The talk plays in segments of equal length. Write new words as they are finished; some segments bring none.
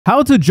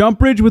How to jump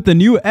bridge with the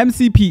new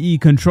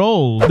MCPE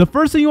controls. The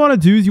first thing you want to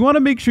do is you want to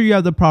make sure you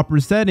have the proper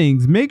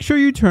settings. Make sure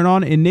you turn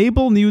on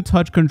enable new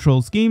touch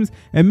control schemes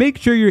and make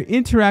sure your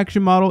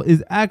interaction model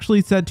is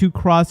actually set to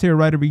crosshair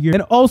right over here.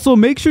 And also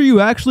make sure you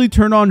actually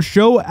turn on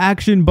show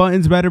action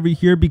buttons right over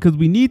here because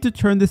we need to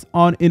turn this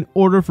on in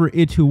order for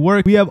it to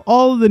work. We have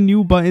all of the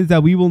new buttons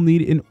that we will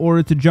need in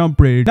order to jump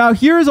bridge. Now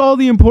here's all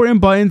the important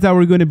buttons that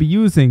we're going to be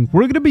using.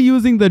 We're going to be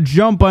using the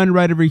jump button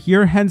right over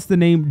here, hence the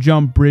name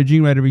jump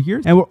bridging right over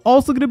here. And we're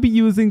also going to be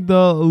using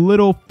the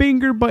little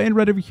finger button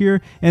right over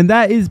here, and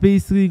that is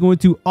basically going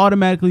to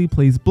automatically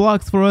place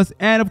blocks for us.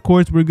 And of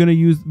course we're going to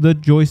use the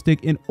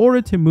joystick in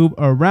order to move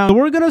around. So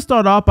we're going to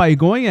start off by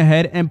going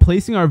ahead and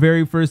placing our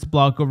very first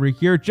block over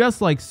here, just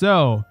like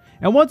so.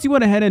 And once you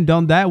went ahead and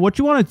done that, what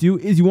you want to do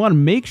is you want to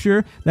make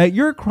sure that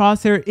your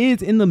crosshair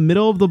is in the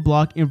middle of the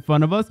block in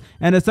front of us.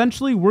 And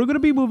essentially we're going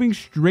to be moving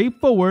straight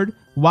forward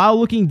while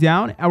looking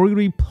down, and we're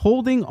going to be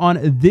holding on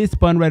this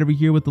button right over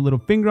here with the little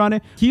finger on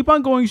it. Keep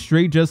on going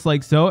straight just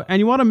like so, and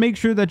you want to make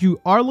sure that you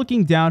are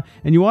looking down,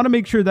 and you want to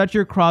make sure that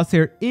your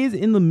crosshair is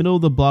in the middle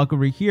of the block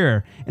over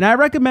here. And I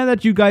recommend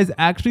that you guys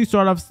actually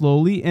start off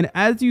slowly, and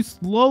as you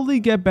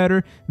slowly get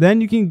better, then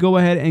you can go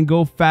ahead and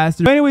go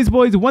faster. But anyways,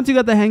 boys, once you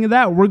got the hang of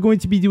that, we're going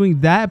to be doing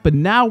that, but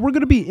now we're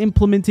going to be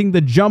implementing the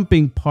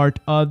jumping part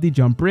of the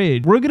jump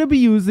bridge. We're going to be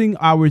using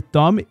our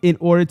thumb in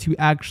order to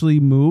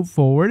actually move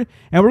forward,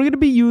 and we're going to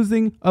be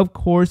using, of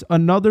course,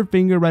 another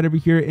finger right over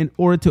here in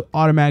order to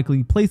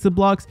automatically place the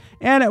blocks,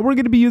 and we're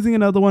going to be using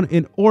another one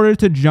in order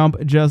to jump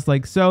just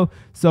like so.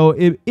 So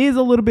it is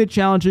a little bit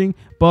challenging,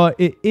 but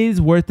it is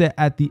worth it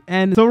at the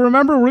end. So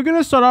remember, we're going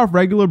to start off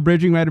regular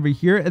bridging right over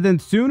here, and then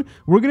soon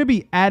we're going to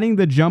be adding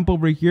the jump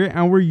over here,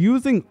 and we're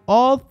using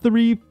all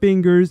three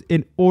fingers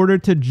in order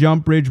to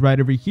jump bridge right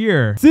over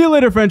here. See you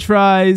later, French fries.